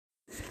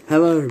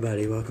Hello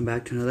everybody, welcome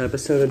back to another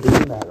episode of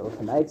Doom Battle.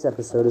 Tonight's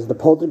episode is the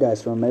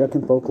Poltergeist from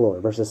American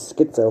Folklore versus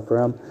Skizo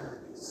from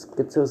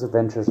Skizo's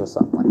Adventures or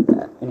something like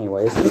that.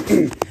 Anyways,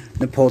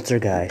 the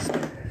Poltergeist.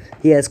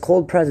 He has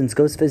cold presence,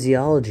 ghost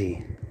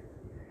physiology,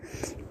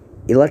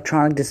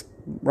 electronic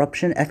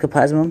disruption,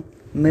 ectoplasm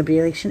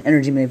manipulation,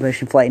 energy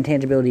manipulation, flight,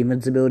 intangibility,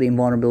 invincibility,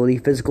 invulnerability,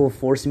 physical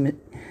force,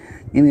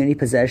 immunity,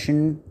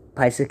 possession,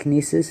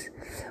 pyrokinesis,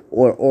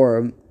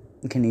 or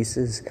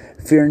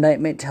kinesis, fear,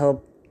 nightmare,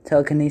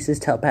 telekinesis,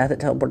 telepathic,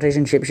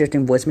 teleportation,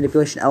 shapeshifting, voice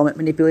manipulation, element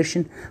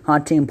manipulation,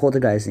 haunting, and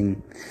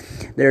poltergeisting.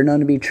 They're known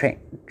to be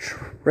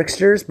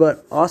tricksters,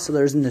 but also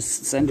there's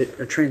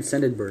a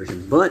transcended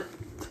version. But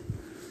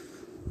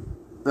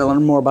to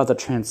learn more about the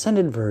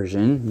transcended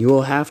version, you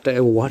will have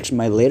to watch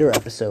my later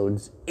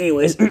episodes.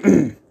 Anyways,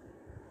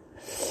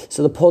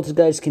 so the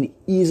poltergeist can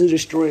easily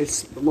destroy a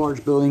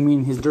large building,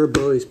 meaning his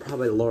durability is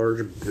probably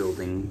large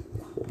building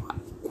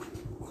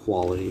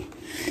quality.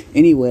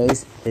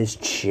 Anyways, his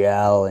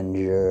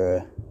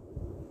challenger,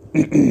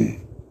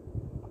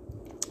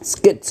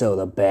 Skizo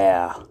the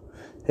bear.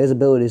 His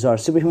abilities are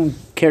superhuman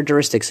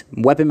characteristics,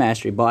 weapon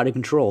mastery, body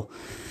control,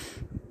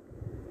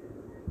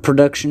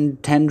 production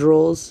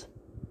tendrils,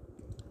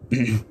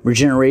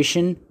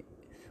 regeneration,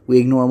 we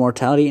ignore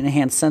mortality,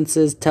 enhanced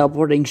senses,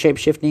 teleporting,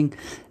 shapeshifting,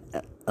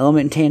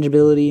 element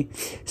intangibility,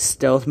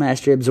 stealth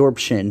mastery,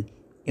 absorption,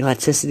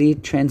 elasticity,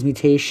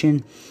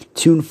 transmutation,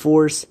 tune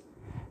force,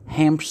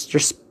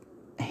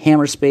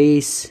 hammer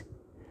space,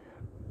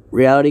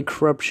 reality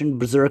corruption,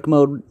 berserk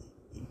mode,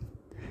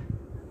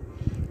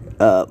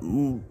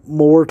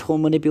 mortal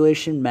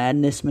manipulation,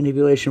 madness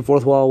manipulation,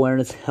 fourth wall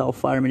awareness,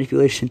 hellfire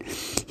manipulation,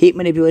 heat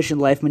manipulation,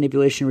 life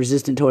manipulation,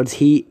 resistant towards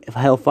heat,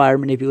 hellfire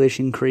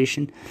manipulation,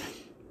 creation,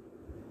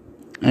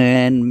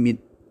 and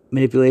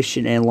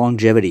manipulation, and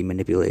longevity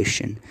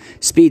manipulation.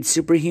 Speed,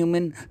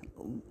 superhuman,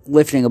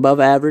 lifting above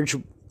average,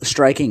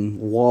 striking,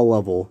 wall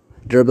level,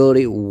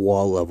 durability,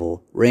 wall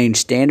level, range,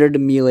 standard to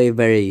melee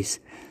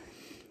varies,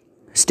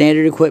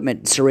 standard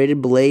equipment,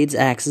 serrated blades,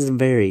 axes, and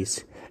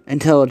varies.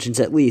 Intelligence,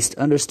 at least.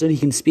 Understood he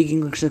can speak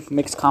English and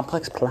makes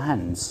complex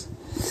plans.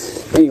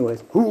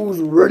 Anyways,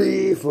 who's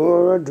ready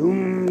for a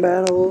Doom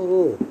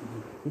battle?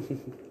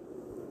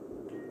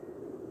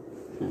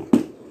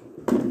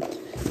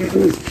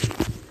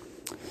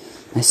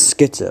 As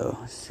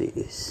Skizo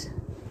sees.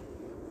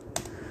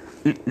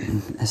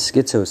 As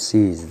Skizo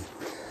sees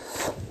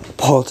the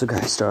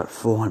poltergeist start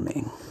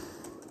forming.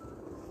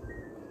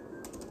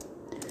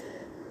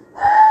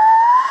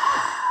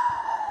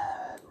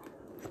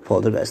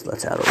 Poltergeist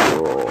lets out a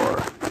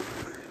roar.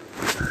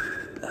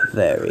 A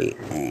very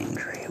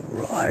angry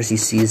roar as he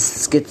sees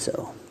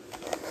Skizo.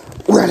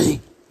 Ready?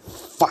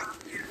 Fight!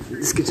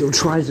 Skizo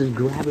tries to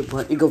grab it,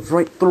 but it goes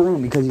right through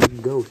him because he's a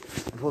ghost.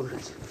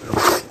 Poltergeist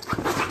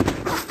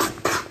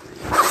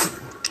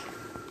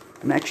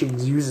actually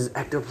uses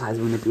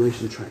ectoplasm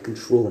manipulation to try to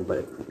control him, but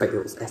it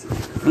fails. It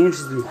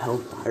manages to be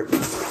hellfire,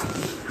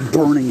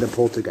 burning the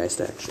poltergeist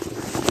actually.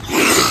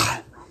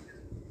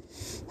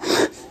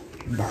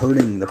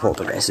 Hurting the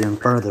poltergeist even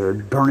further,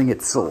 burning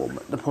its soul,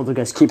 but the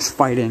poltergeist keeps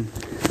fighting,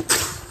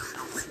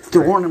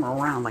 throwing him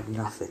around like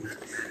nothing,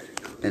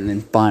 and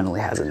then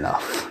finally has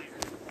enough,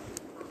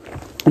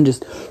 and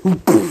just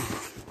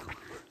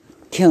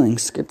killing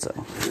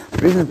Skizo.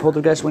 The reason the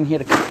poltergeist, when he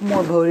had a couple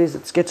more abilities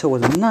that Skizo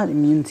was not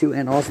immune to,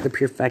 and also the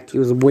pure fact he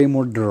was way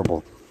more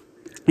durable.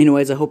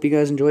 Anyways, I hope you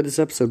guys enjoyed this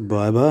episode.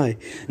 Bye-bye.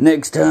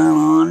 Next time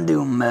on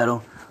Doom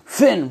Metal,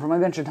 Finn from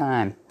Adventure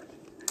Time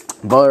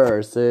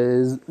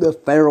versus the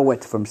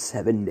Ferrowit from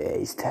 7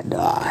 Days to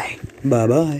Die. Bye-bye.